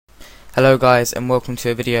Hello guys, and welcome to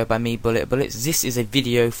a video by me, Bullet Bullets. This is a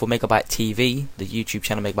video for Megabyte TV, the YouTube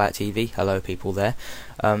channel Megabyte TV. Hello people there.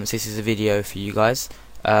 So this is a video for you guys.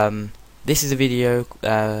 This is a video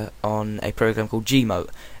on a program called gMote.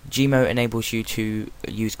 gMote enables you to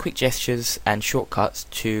use quick gestures and shortcuts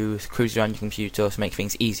to cruise around your computer to make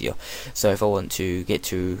things easier. So if I want to get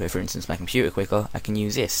to, for instance, my computer quicker, I can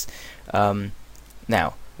use this.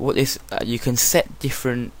 Now, what this you can set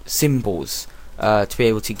different symbols to be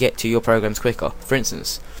able to get to your programs quicker. For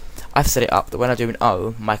instance, I've set it up that when I do an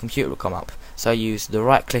O, my computer will come up. So I use the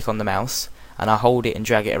right click on the mouse and I hold it and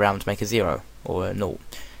drag it around to make a 0 or a 0,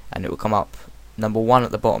 and it will come up number 1 at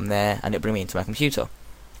the bottom there, and it'll bring me into my computer.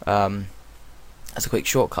 As a quick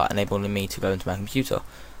shortcut enabling me to go into my computer.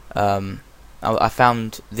 I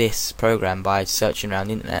found this program by searching around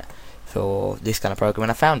the internet for this kind of program,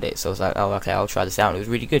 and I found it. So I was like, oh okay, I'll try this out. It was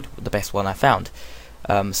really good, the best one I found.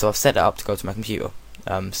 So I've set it up to go to my computer.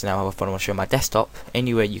 So now if I want to show my desktop,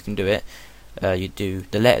 anywhere you can do it, you do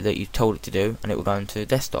the letter that you told it to do, and it will go into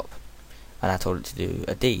desktop. And I told it to do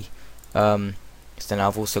a D. So then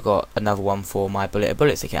I've also got another one for my Bullet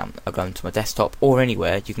Bullets account. I'll go into my desktop or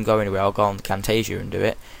anywhere. You can go anywhere. I'll go on Camtasia and do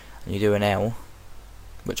it. And you do an L,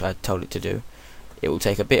 which I told it to do. It will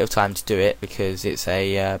take a bit of time to do it because it's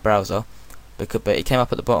a browser. But it came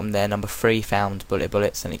up at the bottom there, number 3 found Bullet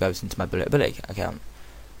Bullets, and it goes into my Bullet Bullet account.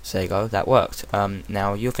 So there you go, that worked.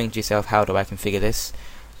 Now you'll think to yourself, how do I configure this?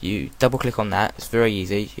 You double click on that, it's very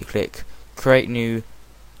easy. You click create new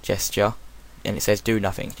gesture and it says do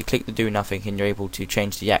nothing. You click the do nothing and you're able to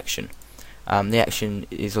change the action. The action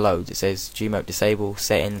is loads. It says gMote disable,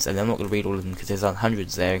 settings, and I'm not going to read all of them because there's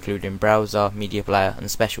hundreds there, including browser, media player and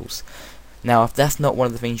specials. Now if that's not one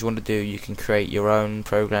of the things you want to do, you can create your own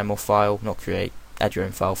program or file, add your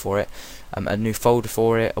own file for it, a new folder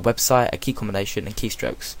for it, a website, a key combination and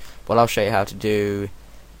keystrokes. Well, I'll show you how to do,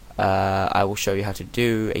 I will show you how to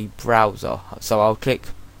do a browser. So I'll click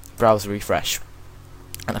browser refresh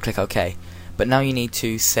and I'll click OK. But now you need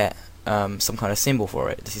to set some kind of symbol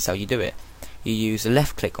for it. This is how you do it. You use a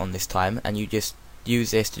left click on this time and you just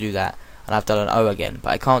use this to do that, and I've done an O again, but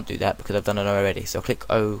I can't do that because I've done an O already. So I'll click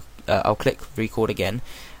O. I'll click record again,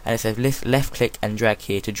 and it says left click and drag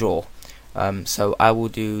here to draw. So I will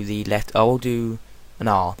do the left. I will do an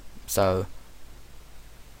R. So,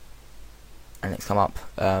 and it's come up.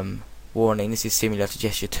 Warning: this is similar to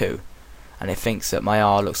gesture 2, and it thinks that my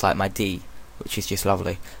R looks like my D, which is just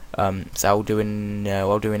lovely. So I'll do an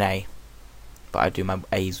A, but I do my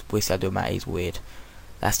A's. I do my A's weird.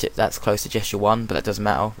 That's close to gesture 1, but that doesn't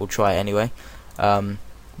matter. We'll try it anyway. We'll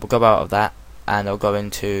go out of that, and I'll go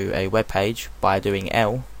into a web page by doing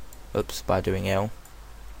L. By doing L.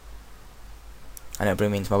 And it'll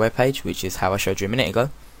bring me into my web page, which is how I showed you a minute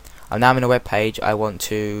ago. I'm now in a web page. I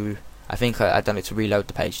think I've done it to reload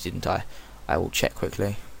the page, didn't I? I will check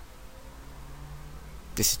quickly.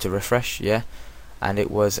 This is to refresh, yeah. And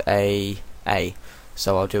it was a A.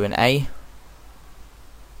 So I'll do an A.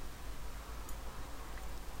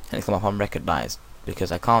 And it's come up unrecognized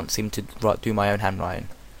because I can't seem to do my own handwriting.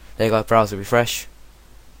 There you go, browser refresh.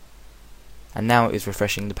 And now it is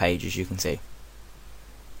refreshing the page, as you can see.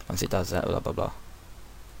 Once it does that, blah blah blah.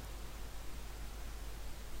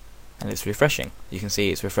 And it's refreshing. You can see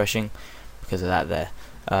it's refreshing because of that there.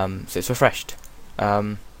 So it's refreshed.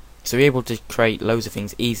 So you're able to create loads of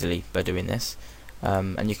things easily by doing this.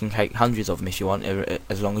 And you can create hundreds of them if you want,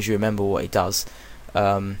 as long as you remember what it does.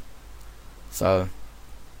 So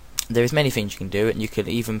there is many things you can do, and you can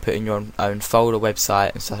even put in your own folder,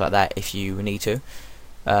 website and stuff like that if you need to.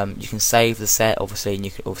 You can save the set obviously, and you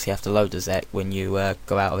can obviously have to load the set when you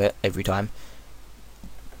go out of it every time.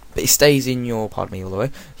 But it stays in your, pardon me all the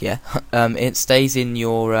way, yeah. It stays in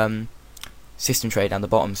your system tray down the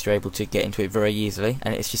bottom, so you're able to get into it very easily.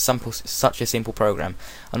 And it's just such a simple program.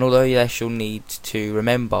 And although yes, you'll need to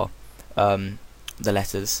remember the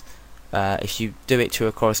letters, if you do it to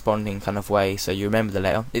a corresponding kind of way, so you remember the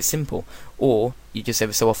letter, it's simple. Or you just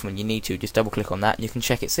every so often when you need to, just double click on that and you can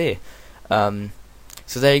check it's here.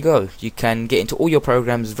 So there you go. You can get into all your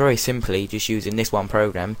programs very simply just using this one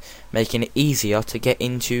program, making it easier to get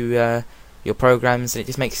into your programs, and it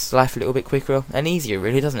just makes life a little bit quicker and easier,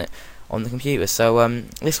 really, doesn't it, on the computer. So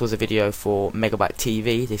this was a video for Megabyte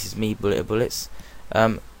TV. This is me, Bullet Bullets.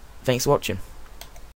 Thanks for watching.